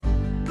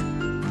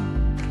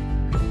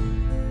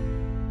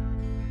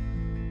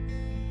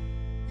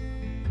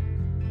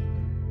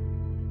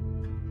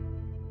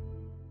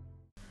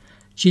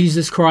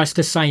Jesus Christ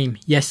the same,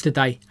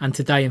 yesterday and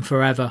today and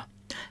forever.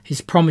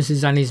 His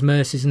promises and his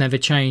mercies never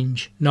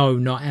change, no,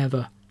 not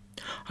ever.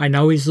 I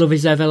know his love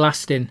is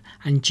everlasting,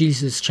 and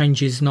Jesus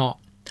changes not.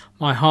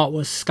 My heart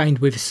was stained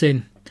with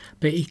sin,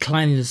 but he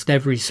cleansed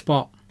every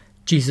spot.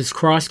 Jesus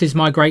Christ is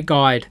my great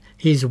guide,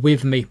 he is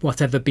with me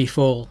whatever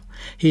befall.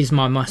 He is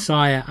my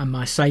Messiah and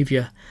my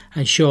Saviour,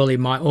 and surely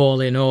my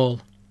all in all.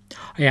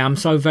 I am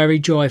so very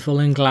joyful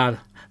and glad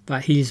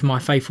that he is my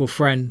faithful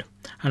friend,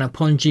 and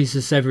upon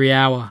Jesus every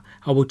hour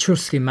I will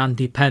trust him and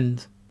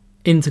depend.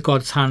 Into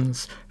God's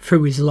hands,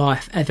 through his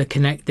life ever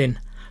connecting,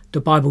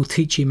 the Bible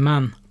teaching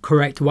man,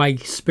 correct way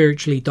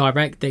spiritually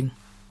directing.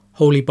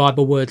 Holy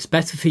Bible words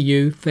better for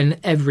you than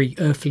every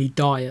earthly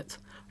diet,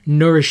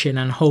 nourishing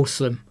and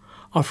wholesome,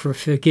 offer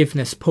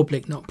forgiveness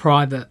public not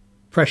private.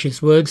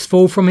 Precious words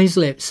fall from his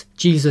lips,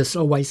 Jesus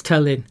always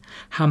telling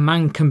how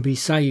man can be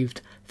saved,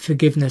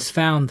 forgiveness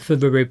found for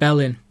the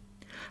rebelling.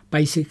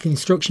 Basic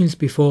instructions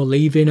before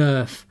leaving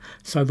earth,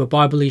 so the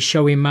Bible is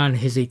showing man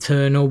his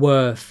eternal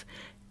worth.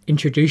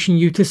 Introducing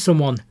you to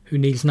someone who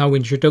needs no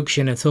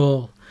introduction at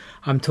all.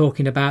 I'm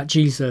talking about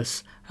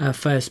Jesus, our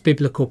first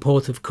biblical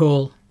port of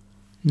call.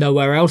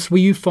 Nowhere else will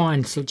you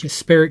find such a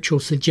spiritual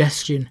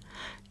suggestion.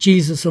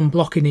 Jesus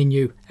unblocking in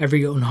you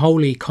every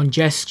unholy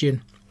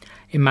congestion.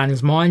 In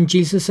man's mind,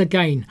 Jesus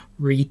again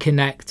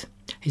reconnect.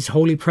 His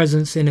holy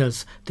presence in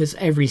us does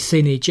every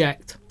sin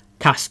eject.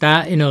 Cast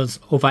out in us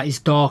all that is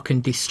dark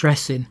and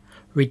distressing.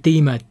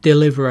 Redeemer,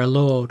 deliverer,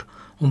 Lord,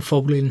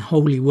 unfolding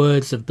holy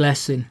words of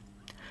blessing.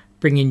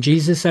 Bringing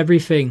Jesus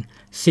everything,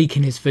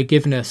 seeking his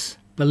forgiveness,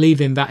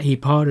 believing that he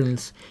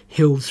pardons,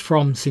 heals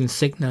from sin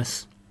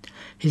sickness.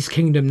 His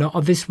kingdom not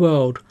of this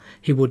world,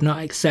 he would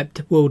not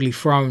accept worldly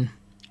throne.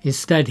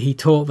 Instead he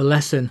taught the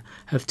lesson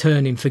of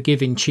turning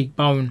forgiving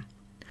cheekbone.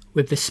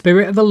 With the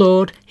Spirit of the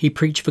Lord, he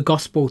preached the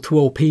gospel to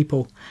all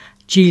people.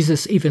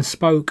 Jesus even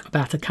spoke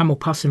about a camel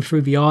passing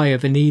through the eye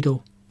of a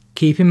needle.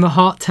 Keeping the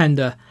heart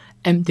tender,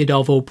 emptied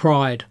of all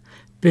pride,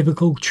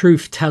 biblical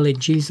truth telling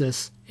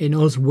Jesus in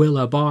us will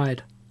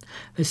abide.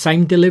 The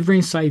same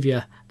delivering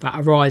Saviour that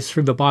arises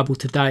through the Bible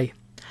today.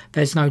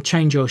 There's no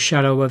change or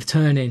shadow of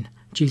turning,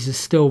 Jesus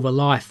still the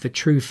life, the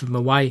truth and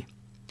the way.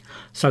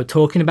 So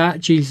talking about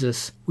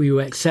Jesus, will you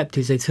accept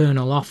his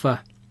eternal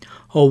offer,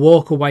 or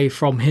walk away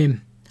from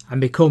him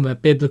and become a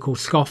biblical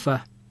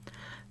scoffer?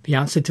 The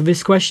answer to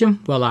this question,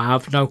 well, I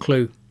have no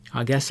clue.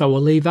 I guess I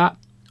will leave that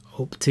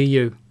up to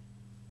you.